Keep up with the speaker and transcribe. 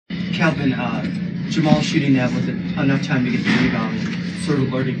Kelvin, Jamal shooting that with enough time to get the rebound, sort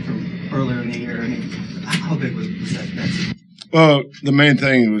of learning from earlier in the year. I mean, how big was that? Well, the main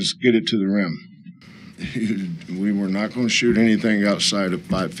thing was get it to the rim. We were not going to shoot anything outside of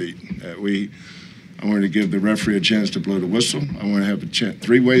 5 feet. I wanted to give the referee a chance to blow the whistle. I want to have a chance.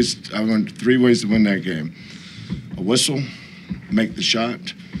 I wanted 3 ways to win that game: a whistle, make the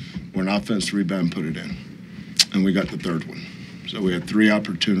shot, or an offensive rebound, put it in. And we got the third one. So we had 3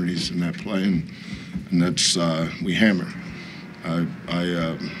 opportunities in that play, and that's we hammered. I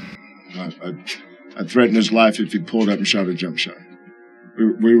threatened his life if he pulled up and shot a jump shot.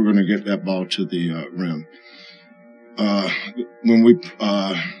 We were going to get that ball to the rim. When we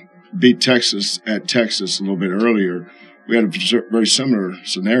beat Texas at Texas a little bit earlier, we had a very similar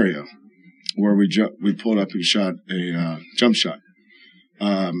scenario where we pulled up and shot a jump shot.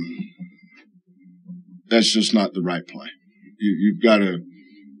 That's just not the right play. You've got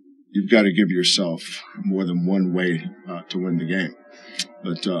to give yourself more than one way to win the game.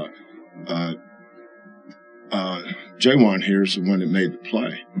 But Jawan here is the one that made the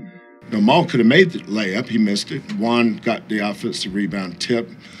play. Now, Maul could have made the layup. He missed it. Juan got the offensive rebound tip.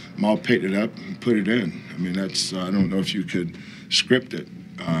 Maul picked it up and put it in. I mean, that's I don't know if you could script it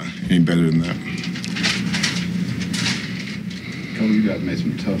any better than that. Kelvin, you guys made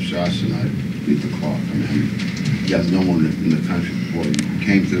some tough shots tonight. Beat the clock. I mean, you guys know one in the country before you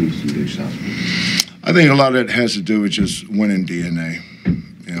came through with some big shots. I think a lot of it has to do with just winning DNA.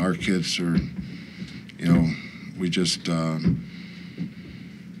 You know, our kids are, you know, we just,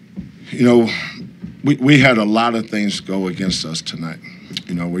 you know, we had a lot of things go against us tonight.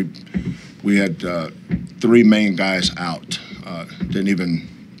 You know, we had 3 main guys out, didn't even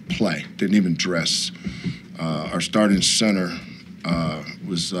play, didn't even dress. Our starting center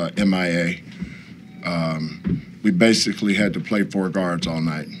was MIA. We basically had to play 4 guards all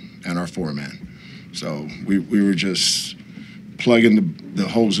night and our 4-man. So we were just plugging the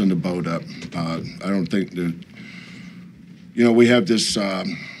holes in the boat up. I don't think that, you know, we have this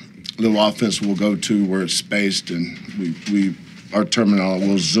little offense we'll go to where it's spaced, and our terminology,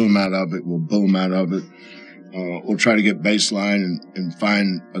 we'll zoom out of it, we'll boom out of it. We'll try to get baseline and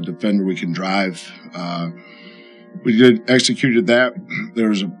find a defender we can drive. We executed that. There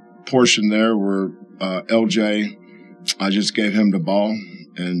was a portion there where LJ, I just gave him the ball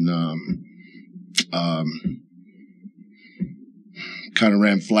and kind of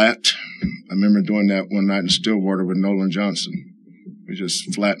ran flat. I remember doing that one night in Stillwater with Nolan Johnson. We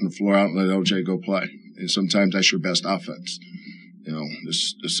just flattened the floor out and let LJ go play. And sometimes that's your best offense. You know,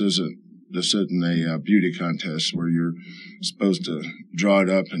 this isn't a beauty contest where you're supposed to draw it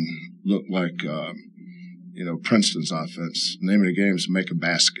up and look like you know, Princeton's offense. The name of the game is make a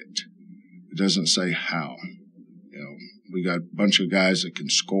basket. It doesn't say how. You know, we got a bunch of guys that can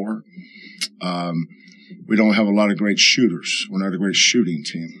score. We don't have a lot of great shooters. We're not a great shooting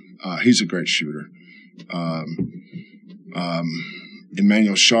team. He's a great shooter.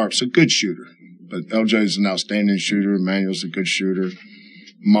 Emmanuel Sharp's a good shooter, but LJ's an outstanding shooter. Emmanuel's a good shooter.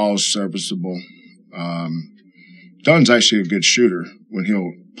 Maul's serviceable. Dunn's actually a good shooter when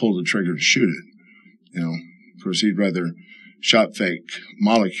he'll pull the trigger to shoot it. You know, of course, he'd rather shot fake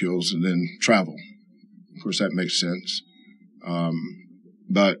molecules and then travel. Of course, that makes sense.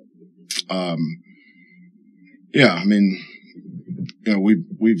 Yeah, I mean, you know,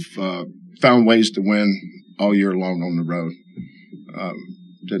 we've found ways to win all year long on the road.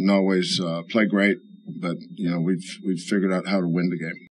 Didn't always play great, but you know, we've figured out how to win the game.